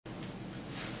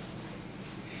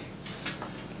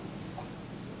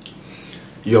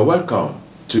You're welcome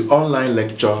to online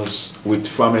lectures with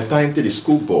Pharmacology, the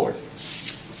school board.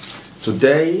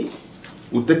 Today,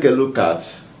 we'll take a look at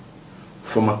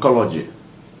pharmacology.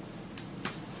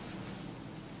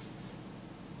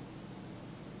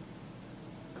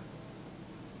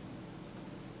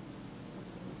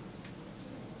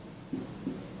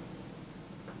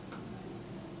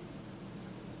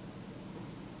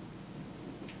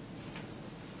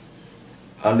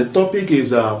 And the topic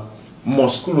is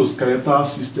musculoskeletal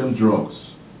system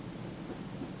drugs.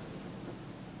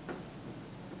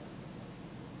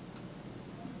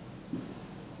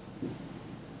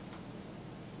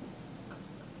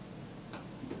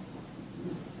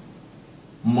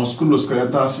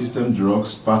 Musculoskeletal system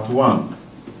drugs, part 1.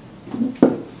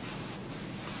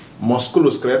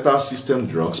 Musculoskeletal system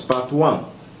drugs, part 1.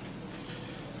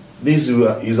 This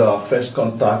is our first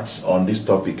contact on this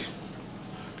topic.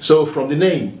 So from the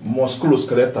name,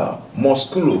 musculoskeletal,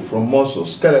 musculo from muscle,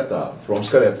 skeletal from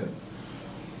skeleton.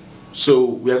 So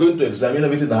we are going to examine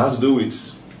everything that has to do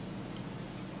with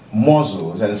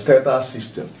muscles and skeletal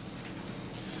system.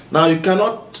 Now you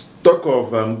cannot talk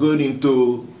of going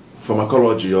into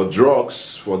pharmacology or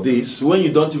drugs for this when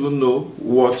you don't even know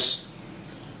what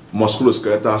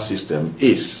musculoskeletal system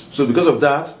is. So because of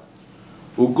that,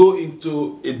 we'll go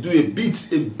into do a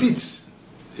bit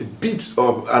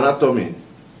of anatomy.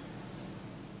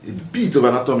 A bit of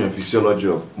anatomy and physiology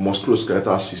of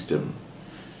musculoskeletal system,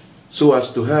 so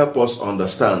as to help us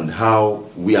understand how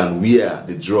and where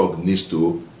the drug needs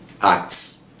to act.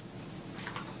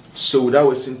 So without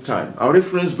wasting time, our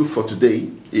reference book for today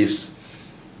is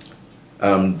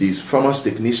this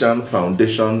Pharmacy Technician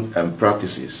Foundation and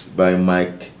Practices by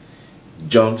Mike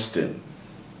Johnston,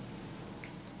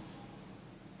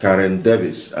 Karen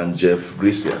Davis, and Jeff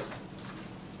Grisier.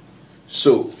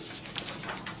 So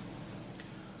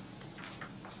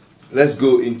let's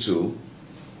go into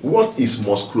what is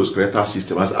musculoskeletal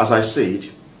system. As I said,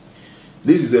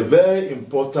 this is a very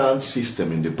important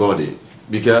system in the body,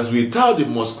 because without the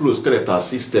musculoskeletal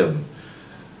system,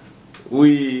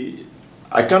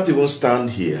 I can't even stand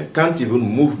here, I can't even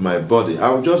move my body. I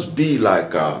will just be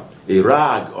like a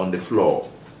rag on the floor.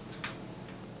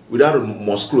 Without a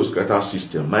musculoskeletal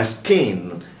system, my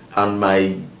skin and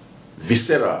my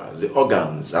viscera, the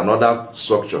organs and other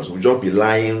structures will just be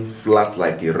lying flat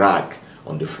like a rag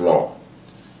on the floor.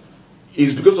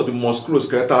 It's because of the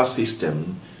musculoskeletal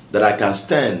system that I can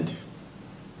stand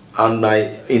and my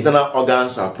internal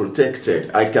organs are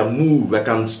protected. I can move, I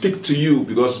can speak to you,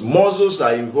 because muscles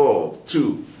are involved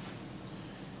too.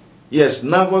 Yes,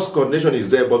 nervous coordination is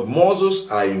there, but muscles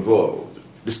are involved.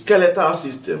 The skeletal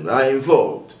system are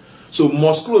involved. So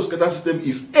musculoskeletal system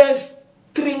is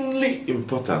extremely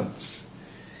important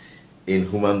in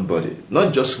human body,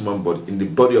 not just human body, in the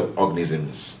body of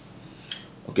organisms.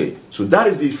 Okay, so that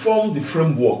is the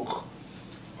framework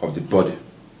of the body.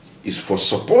 It's for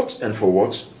support and for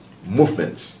what?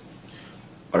 Movements.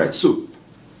 All right, so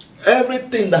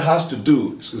everything that has to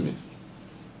do, excuse me,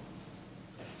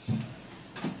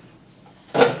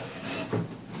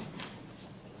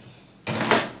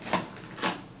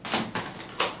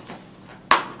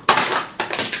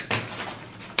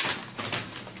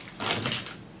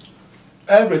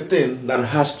 everything that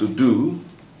has to do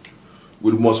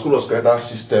with musculoskeletal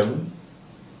system,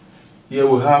 here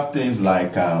we have things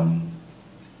like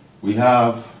we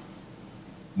have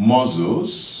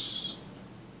muscles,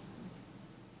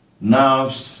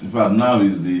 nerves. In fact, nerve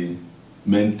is the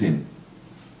main thing.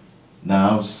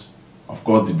 Nerves, of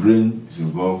course, the brain is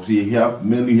involved. Here we have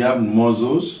mainly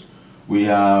muscles, we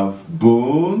have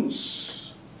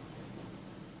bones,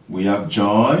 we have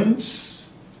joints,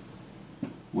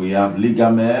 we have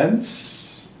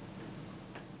ligaments,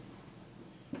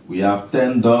 we have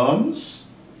tendons,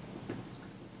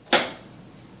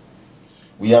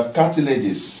 we have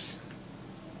cartilages,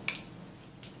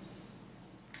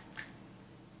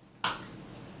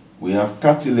 we have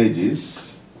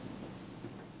cartilages,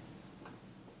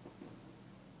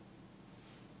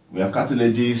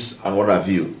 and what have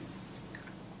you.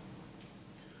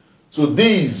 So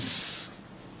these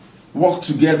work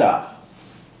together.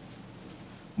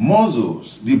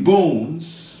 Muscles, the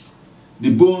bones,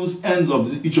 ends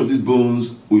of each of these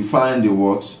bones, we find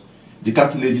the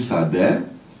cartilages are there.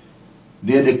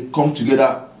 There they come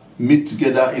together, meet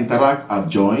together, interact at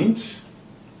joints.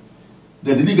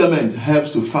 Then the ligament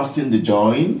helps to fasten the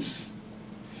joints.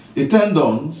 The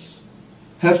tendons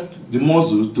help the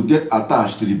muscles to get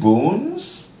attached to the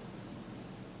bones.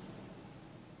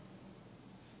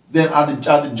 Then at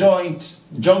the joint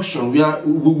junction, we are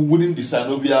within the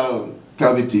synovial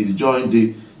cavity, the joint,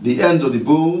 the ends of the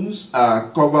bones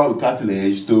are covered with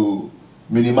cartilage to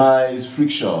minimize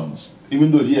frictions,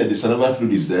 even though here the synovial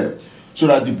fluid is there, so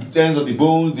that the ends of the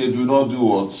bones, they do not do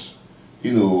what,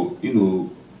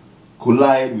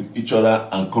 collide with each other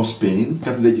and cause pain.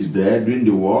 Cartilage is there doing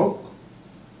the work,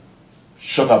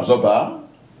 shock absorber.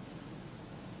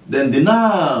 Then the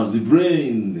nerves, the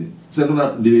brain,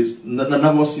 the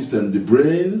nervous system, the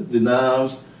brain, the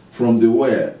nerves from the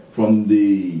where? From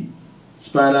the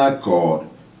spinal cord.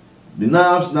 The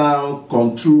nerves now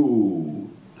control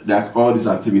all these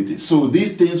activities. So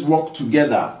these things work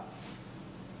together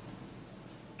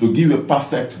to give a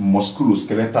perfect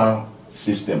musculoskeletal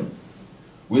system.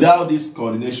 Without this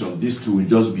coordination, these two will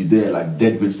just be there like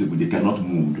dead vegetables. They cannot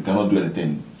move, they cannot do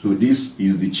anything. So this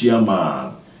is the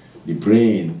chairman. The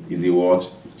brain is the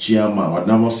what? Chairman. Our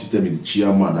nervous system is the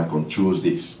chairman that controls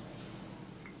this.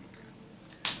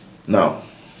 Now,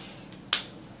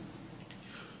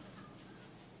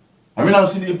 have you now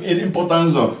seen the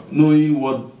importance of knowing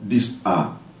what these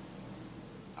are?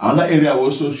 Another area we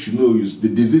also should know is the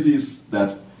diseases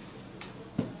that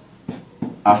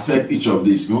affect each of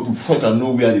these. Before we can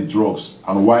know where the drugs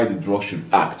and why the drug should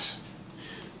act.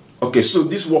 Okay, so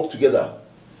this work together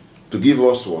to give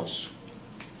us what?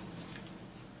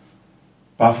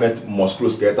 Perfect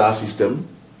musculoskeletal system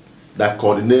that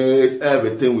coordinates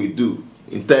everything we do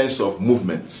in terms of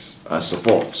movements and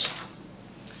support.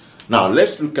 Now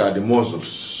let's look at the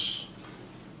muscles.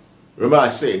 Remember I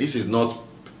said this is not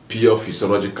pure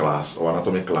physiology class or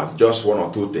anatomy class, just one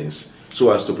or two things,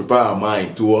 so as to prepare our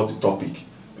mind towards the topic,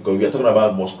 because we are talking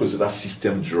about musculoskeletal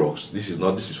system drugs. This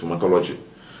is pharmacology.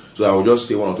 So I will just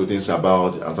say one or two things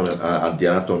about the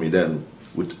anatomy, then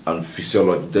and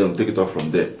physiology, then we'll take it off from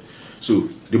there. So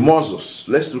the muscles,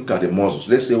 let's look at the muscles.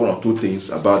 Let's say one or two things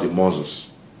about the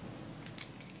muscles.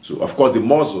 So of course the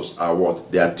muscles are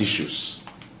what? They are tissues.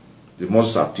 The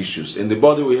muscles are tissues. In the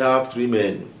body we have three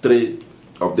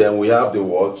of them. We have the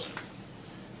what?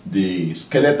 The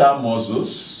skeletal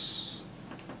muscles.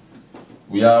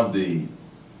 We have the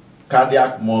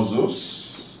cardiac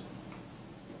muscles.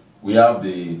 We have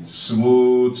the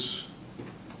smooth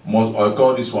muscles, or I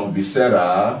call this one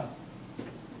visceral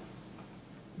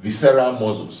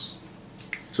muscles.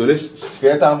 So let's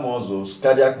skeletal muscles,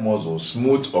 cardiac muscles,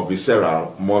 smooth or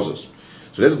visceral muscles.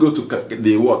 So let's go to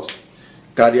the what?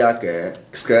 Cardiac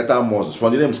skeletal muscles.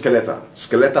 From the name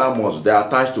skeletal muscles, they are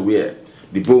attached to where?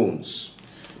 The bones.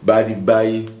 By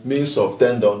means of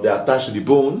tendon, they are attached to the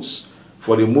bones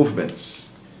for the movements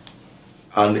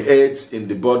and aids in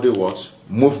the body what?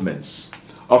 Movements.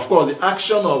 Of course, the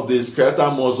action of the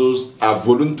skeletal muscles are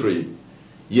voluntary.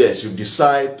 Yes, you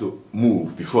decide to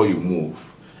move before you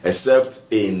move, except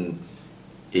in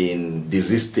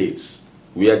disease states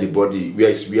where the body,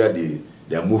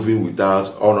 they are moving without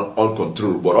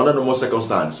uncontrolled. But under normal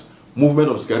circumstances, movement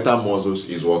of skeletal muscles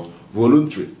is what?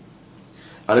 Voluntary.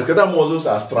 And the skeletal muscles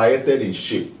are striated in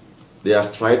shape. They are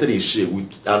striated in shape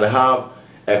and they have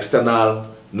external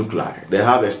nuclei. They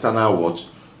have external what?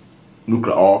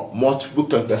 Nuclei, or multiple,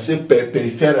 can say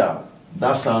peripheral.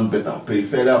 That sounds better.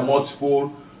 Peripheral,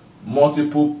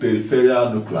 multiple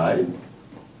peripheral nuclei.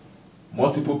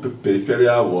 Multiple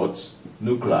peripheral what?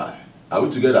 Nuclei. Are we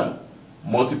together?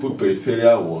 Multiple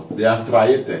peripheral what? They are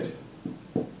striated.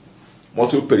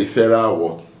 Multiple peripheral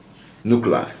what?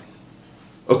 Nuclei.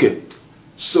 Okay,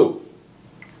 so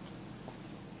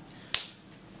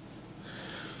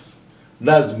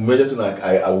that's the major thing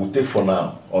I will take for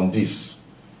now on this.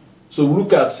 So we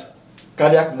look at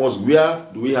cardiac muscles. Where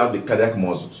do we have the cardiac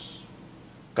muscles?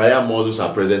 Cardiac muscles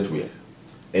are present where?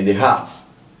 In the heart.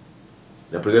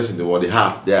 They're present in the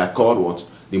heart. They are called what?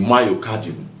 The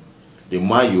myocardium. The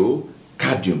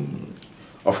myocardium.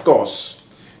 Of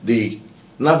course, the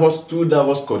two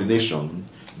nervous coordination,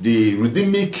 the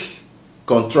rhythmic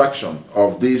contraction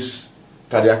of these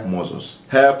cardiac muscles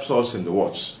helps us in the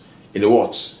what? In the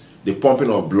what? The pumping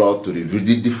of blood to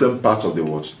the different parts of the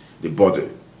what? The body.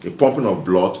 The pumping of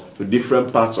blood to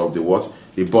different parts of the what?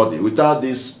 The body. Without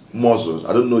these muscles,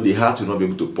 I don't know, the heart will not be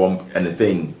able to pump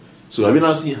anything. So have you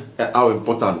now seen how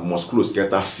important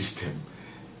musculoskeletal system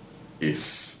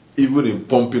is? Even in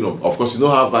pumping of course, you know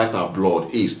how vital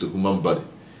blood is to human body,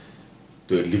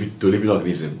 to living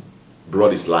organism.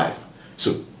 Blood is life.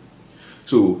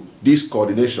 So this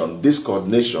coordination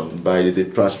by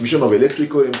the transmission of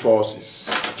electrical impulses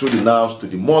through the nerves to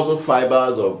the muscle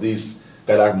fibers of this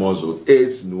cardiac muscle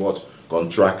aids in what?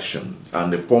 Contraction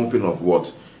and the pumping of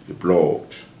what? The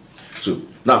blood. So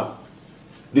now,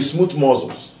 the smooth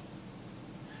muscles.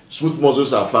 Smooth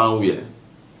muscles are found where?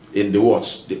 In the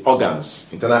what? The organs,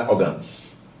 internal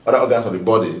organs, other organs of the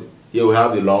body. Here we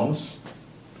have the lungs,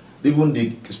 even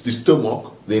the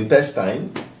stomach, the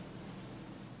intestine,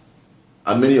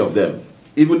 and many of them.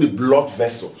 even the blood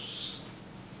vessels.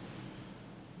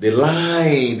 They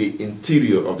line the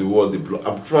interior of the wall. The blood.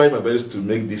 I'm trying my best to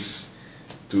make this,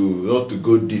 not to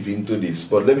go deep into this,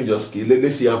 but let me just,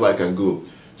 let's see how I can go.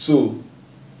 So,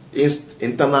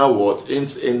 internal wall, in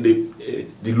the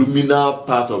luminal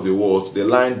part of the wall, they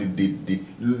line the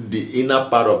inner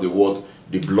part of the wall,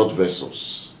 the blood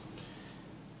vessels,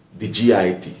 the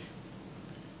GIT.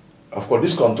 Of course,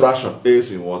 this contraction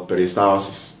is in what?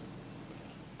 Peristalsis.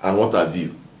 And what have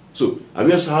you. So, have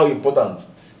you seen how important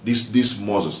these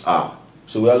muscles are?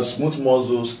 So, we have smooth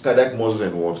muscles, cardiac muscles,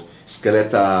 and what?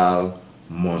 Skeletal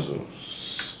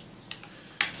muscles.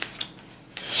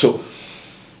 So,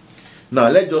 now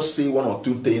let's just say one or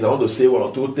two things. I want to say one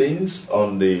or two things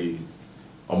on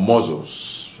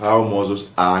muscles, how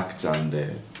muscles act,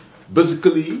 and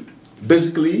basically,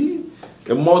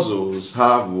 the muscles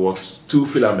have what? Two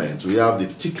filaments. We have the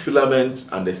thick filament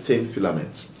and the thin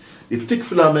filament. The thick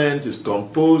filament is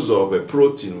composed of a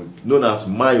protein known as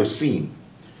myosin,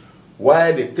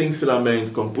 while the thin filament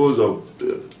is composed of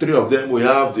three of them. We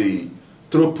have the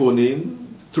troponin,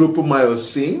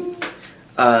 tropomyosin,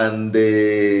 and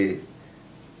the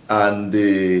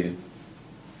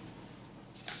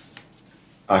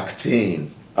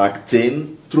actin.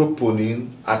 Actin,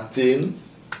 troponin, actin.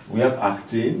 We have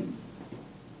actin,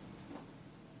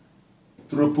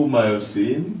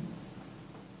 tropomyosin,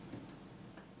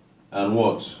 and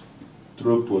what?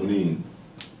 Troponin.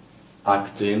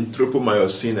 Actin,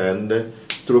 tropomyosin, and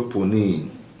troponin.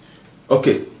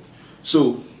 Okay,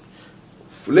 so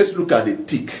let's look at the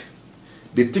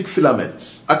thick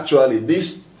filaments. Actually, in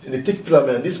the thick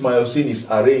filament, this myosin is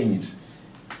arranged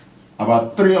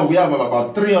we have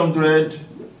about 300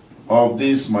 of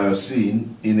this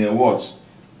myosin in a what?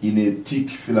 In a thick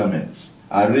filament,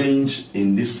 arranged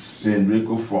in this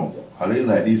cylindrical form, arranged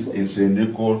like this in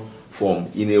cylindrical form,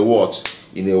 in a what?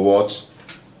 In a what?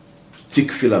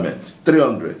 Thick filament,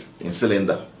 300 in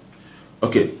cylinder.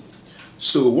 Okay,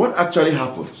 so what actually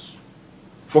happens?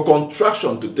 For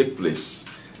contraction to take place,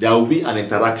 there will be an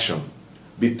interaction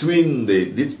between the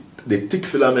thick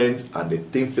filament and the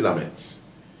thin filament.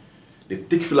 The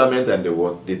thick filament and the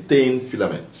what? The thin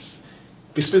filaments.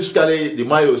 Specifically, the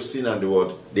myosin and the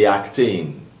what? The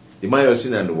actin. The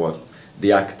myosin and the what?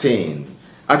 The actin.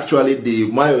 Actually, the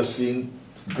myosin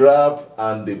grab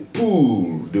and they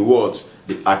pull the what?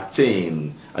 The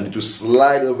actin, and it will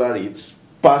slide over it,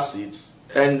 pass it,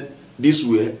 and this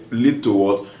will lead to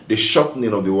what? The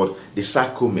shortening of the what? The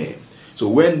sarcomere. So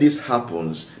when this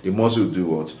happens, the muscle do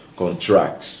what?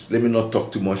 Contracts. Let me not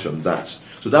talk too much on that.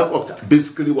 So that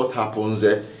basically what happens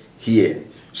here.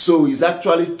 So it's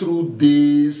actually through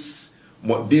this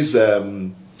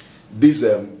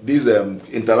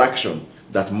interaction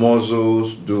that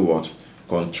muscles do what?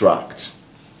 Contract.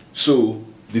 So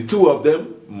the two of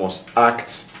them must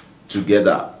act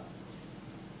together.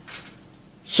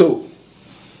 So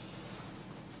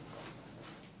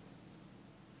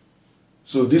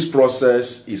this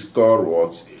process is called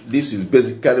what? This is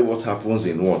basically what happens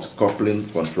in what? Coupling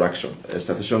contraction,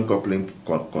 excitation coupling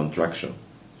contraction.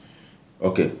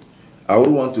 Okay, I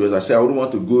wouldn't want to, as I said, I wouldn't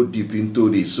want to go deep into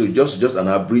this. So just an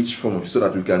abridged form so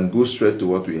that we can go straight to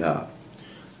what we have.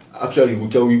 Actually, we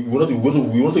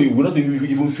not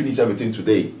even finish everything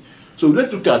today. So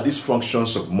let's look at these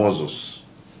functions of muscles.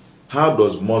 How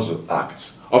does muscle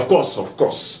act? Of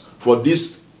course, for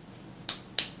this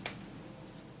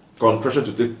contraction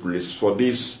to take place, for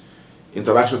this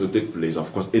interaction to take place,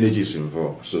 of course, energy is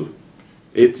involved. So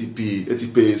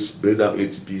ATPase, break down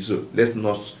ATP. So let's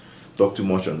not talk too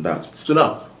much on that. So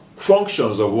now,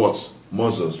 functions of what?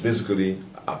 Muscles. Basically,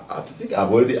 I think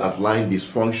I've already outlined these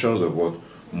functions of what?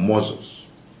 Muscles.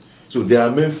 So there are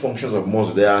main functions of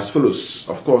muscles. They are as follows.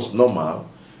 Of course, normal.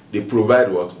 They provide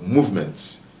what?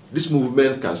 Movements. This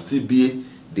movement can still be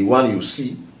the one you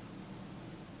see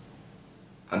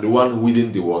and the one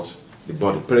within the what? The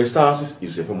body. Peristalsis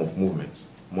is a form of movement.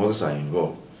 Muscles are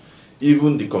involved.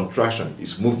 Even the contraction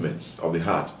is movement of the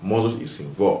heart. Muscles is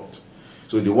involved.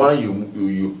 So the one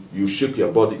you shake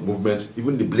your body, movement,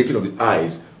 even the blinking of the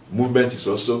eyes, movement is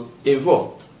also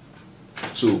involved.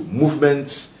 So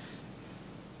movement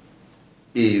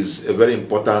is a very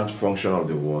important function of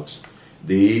the what?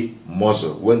 The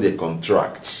muscle when they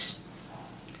contract.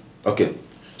 Okay,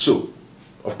 so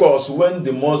of course when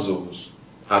the muscles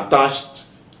attached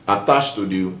to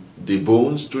the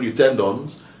bones, to the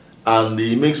tendons, and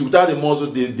it makes, without the muscle,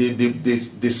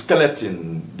 the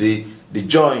skeleton, the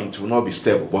joint will not be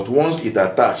stable. But once it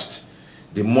attached,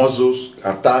 the muscles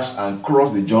attached and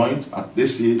cross the joint.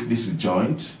 Let's say this is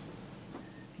joint,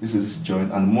 this is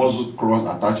joint, and muscle cross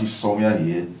attaches somewhere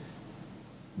here.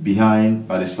 behind,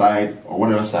 by the side, or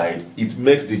whatever side, it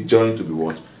makes the joint to be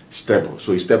what? Stable.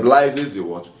 So it stabilizes the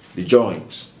what? The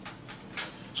joints.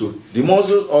 So the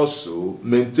muscles also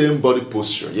maintain body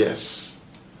posture. Yes.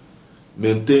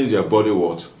 Maintains your body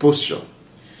what? Posture.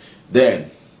 Then,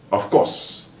 of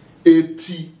course,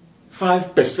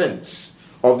 85%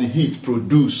 of the heat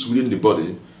produced within the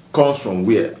body comes from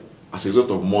where? As a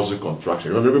result of muscle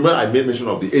contraction. Remember I made mention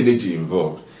of the energy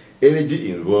involved.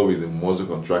 Energy involved is in muscle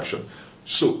contraction.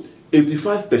 So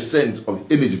 85% of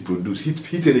the energy produced,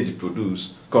 heat energy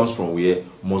produced, comes from where?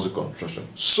 Muscle contraction.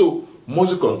 So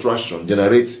muscle contraction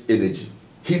generates energy,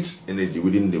 heat energy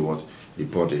within the what? The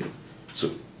body. So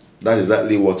that's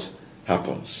exactly what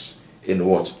happens in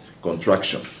what?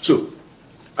 Contraction. So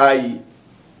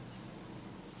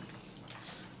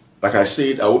like I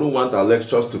said, I wouldn't want our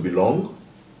lectures to be long.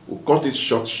 We'll cut it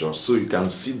short so you can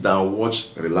sit down, watch,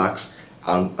 relax,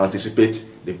 and anticipate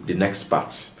the next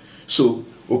part. So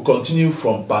we'll continue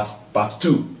from part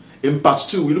 2. In part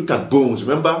 2, we look at bones.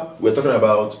 Remember, we're talking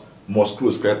about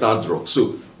musculoskeletal drugs.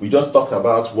 So we just talked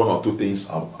about one or two things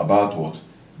about what?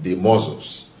 The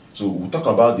muscles. So we'll talk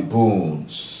about the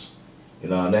bones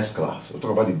in our next class. We'll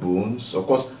talk about the bones. Of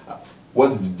course,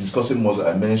 when discussing muscle,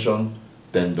 I mentioned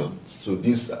tendons. So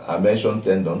this I mentioned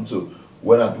tendon. So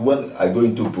when I go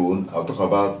into bone, I'll talk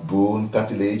about bone,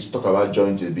 cartilage, talk about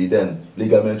joints a bit, then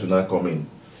ligaments will now come in.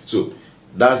 So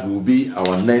that will be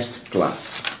our next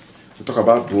class. We'll talk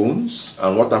about bones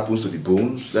and what happens to the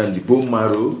bones, then the bone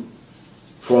marrow,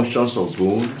 functions of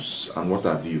bones, and what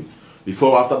have you.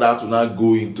 Before, after that, we'll now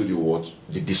go into the what?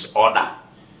 The disorder.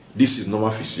 This is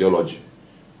normal physiology.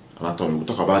 Anatomy. We'll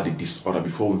talk about the disorder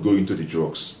before we go into the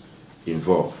drugs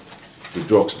involved. The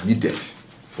drugs needed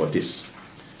for this.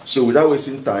 So without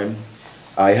wasting time,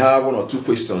 I have one or two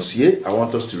questions here I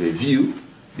want us to review.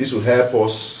 This will help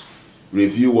us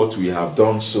review what we have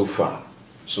done so far.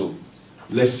 So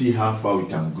let's see how far we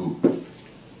can go.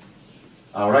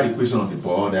 I'll write the question on the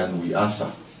board and we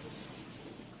answer.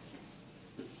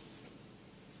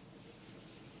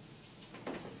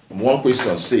 One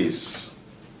question says,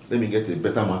 let me get a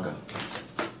better marker.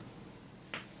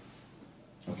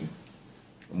 Okay.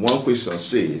 One question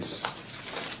says,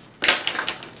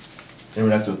 let me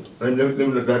write it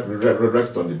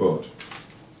on the board.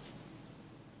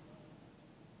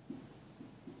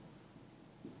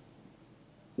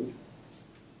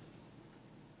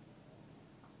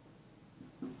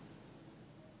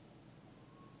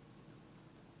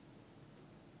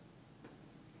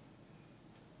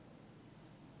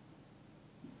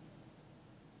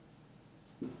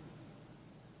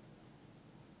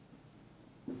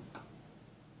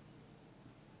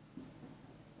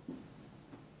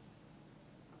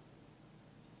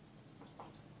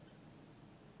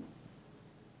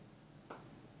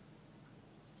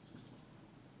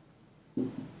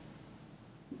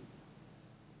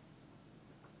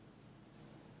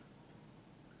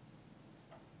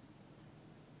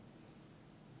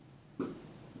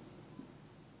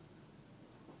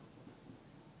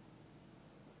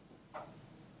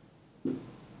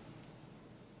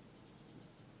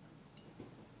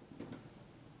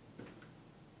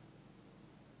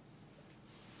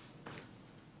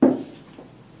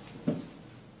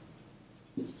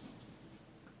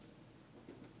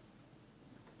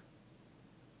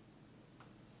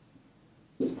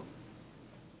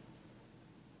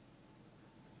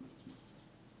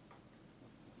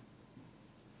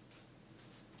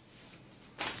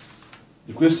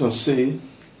 The question says,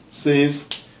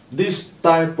 this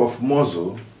type of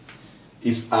muscle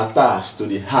is attached to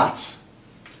the heart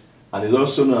and is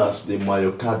also known as the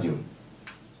myocardium.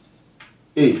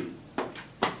 A.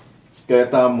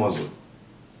 Skeletal muscle.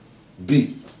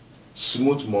 B.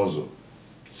 Smooth muscle.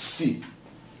 C.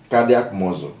 Cardiac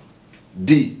muscle.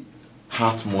 D.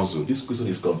 Heart muscle. This question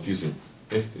is confusing.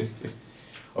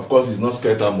 Of course, it's not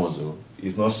skeletal muscle.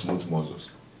 It's not smooth muscles.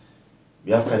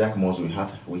 We have cardiac muscle,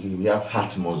 we have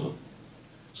heart muscle.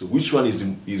 So which one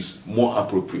is more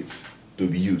appropriate to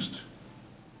be used?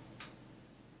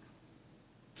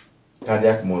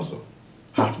 Cardiac muscle,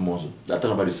 heart muscle. They're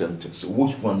talking about the same thing. So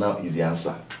which one now is the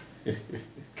answer?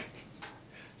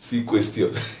 See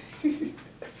question.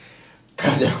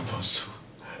 Cardiac muscle,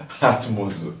 heart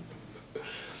muscle.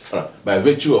 By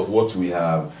virtue of what we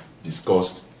have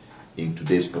discussed in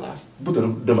today's class, both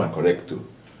of them are correct too,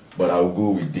 but I'll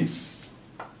go with this.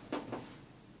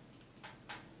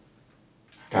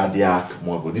 Cardiac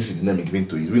muscle. This is the name given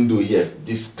to it. Even though yes,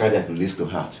 this cardiac relates to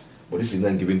heart, but this is the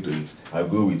name given to it. I'll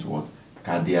go with what?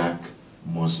 Cardiac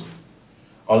muscle.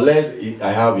 Unless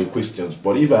I have a questions,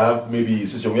 but if I have maybe a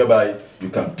situation whereby you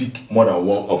can pick more than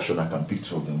one option, I can pick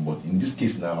two of them. But in this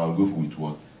case now, I'll go with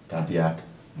what? Cardiac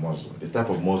muscle. The type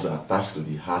of muscle attached to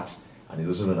the heart and is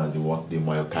also known as the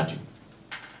myocardium.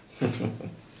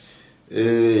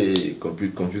 Hey,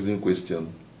 confusing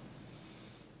question.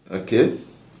 Okay,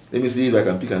 let me see if I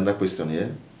can pick another question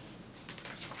here.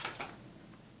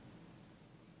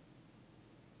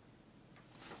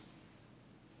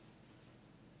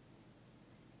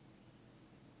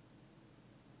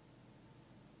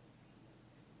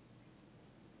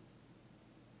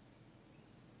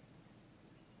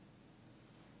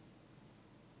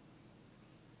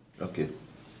 Okay,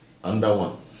 another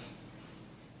one.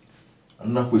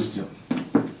 Another question.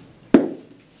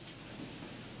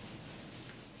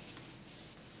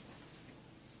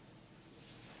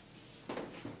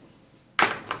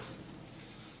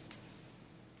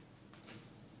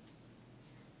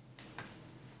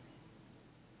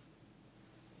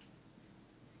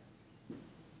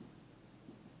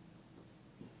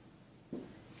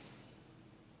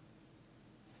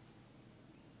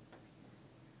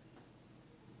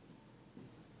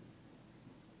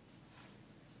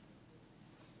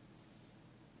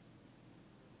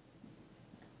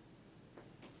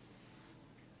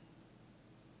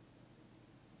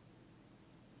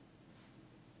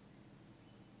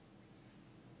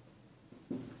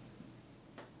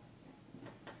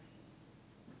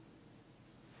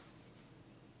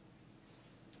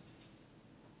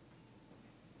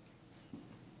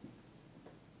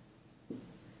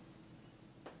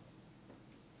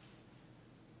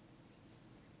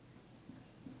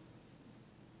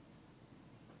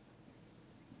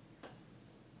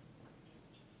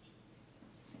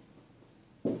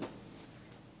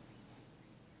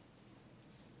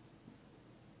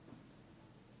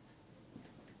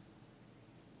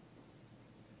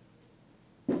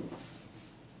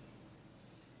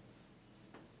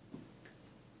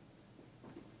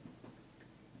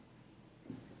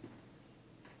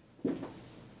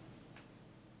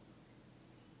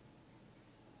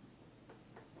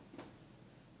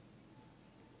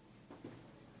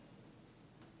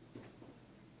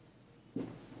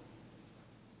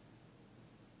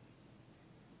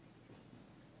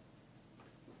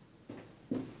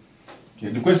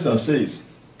 Okay, the question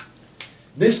says,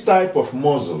 this type of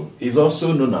muscle is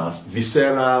also known as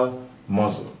visceral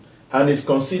muscle and is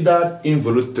considered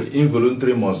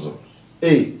involuntary muscles.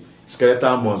 A.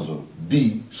 Skeletal muscle.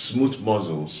 B. Smooth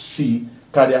muscle. C.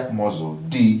 Cardiac muscle.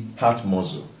 D. Heart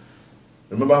muscle.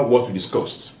 Remember what we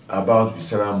discussed about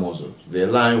visceral muscle. They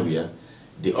line where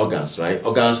the organs, right?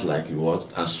 Organs like what?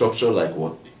 And structure like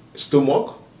what?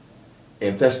 Stomach,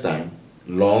 intestine,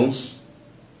 lungs,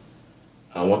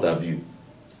 and what have you.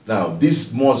 Now,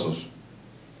 these muscles,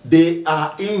 they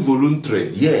are involuntary.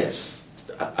 Yes,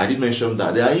 I did mention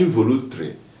that. They are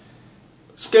involuntary.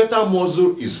 Skeletal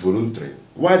muscle is voluntary.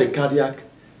 While the cardiac,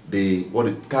 the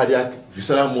cardiac,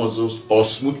 visceral muscles or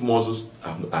smooth muscles,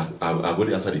 I've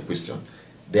already answered the question.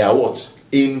 They are what?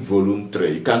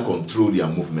 Involuntary. You can't control their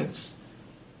movements.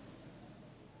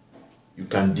 You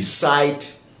can decide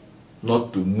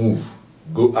not to move,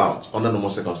 go out under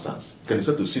normal circumstances. You can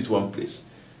decide to sit one place.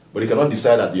 But you cannot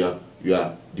decide that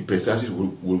the pregnancy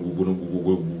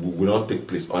will not take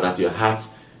place, or that your heart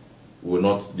will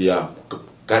not, their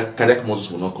cardiac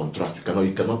muscles will not contract.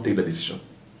 You cannot take the decision.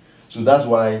 So that's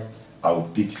why I will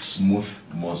pick smooth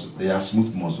muscles. They are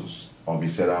smooth muscles or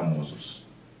visceral muscles.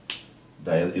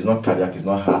 It's not cardiac, it's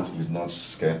not heart, it's not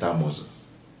skeletal muscle.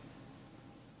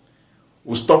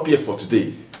 We'll stop here for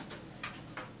today.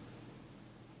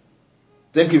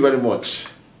 Thank you very much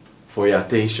for your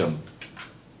attention.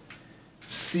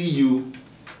 See you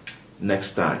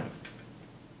next time.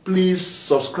 Please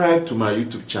subscribe to my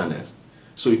YouTube channel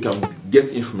so you can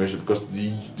get information, because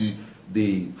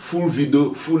the full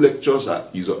video, full lectures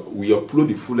we upload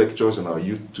the full lectures on our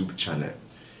YouTube channel.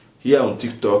 Here on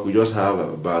TikTok, we just have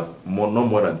about no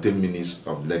more than 10 minutes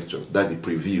of lectures. That's the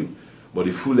preview. But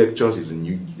the full lectures is in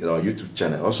our YouTube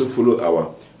channel. Also follow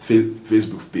our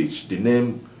Facebook page. The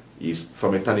name is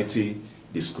Pharmacology,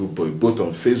 the Schoolboy, both on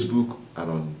Facebook and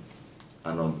on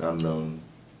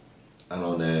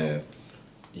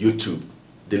YouTube.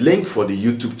 The link for the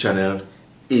YouTube channel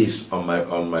is on my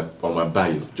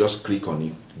bio. Just click on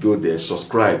it, go there,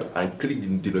 subscribe, and click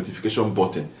the notification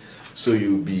button, so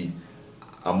you'll be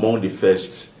among the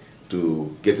first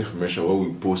to get information when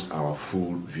we post our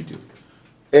full video.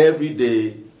 Every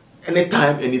day,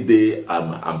 anytime, any day,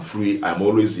 I'm free. I'm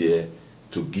always here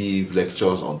to give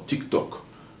lectures on TikTok,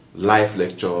 live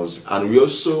lectures, and we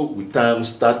also with time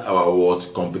start our word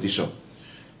competition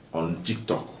on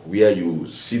TikTok, where you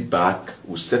sit back,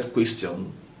 we set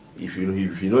question. If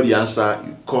you know the answer,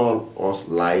 you call us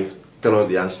live, tell us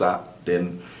the answer,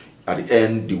 then at the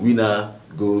end the winner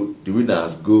the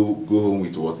winners go home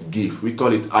with what? Gift. We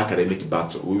call it academic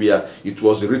battle. It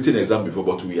was a written exam before,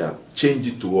 but we are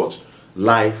changing to what?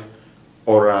 Live,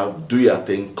 oral, do your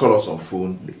thing, call us on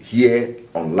phone, here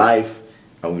on live,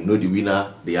 and we know the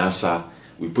winner, the answer.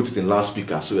 We put it in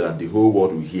loudspeaker so that the whole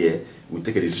world will hear. We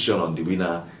take a decision on the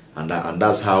winner, and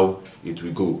that's how it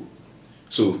will go.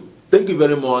 So thank you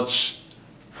very much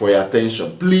for your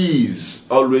attention. Please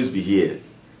always be here.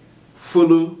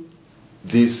 Follow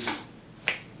this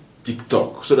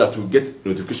TikTok so that you get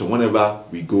notification whenever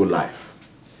we go live.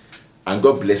 And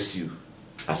God bless you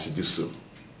as you do so.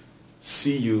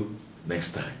 See you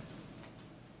next time.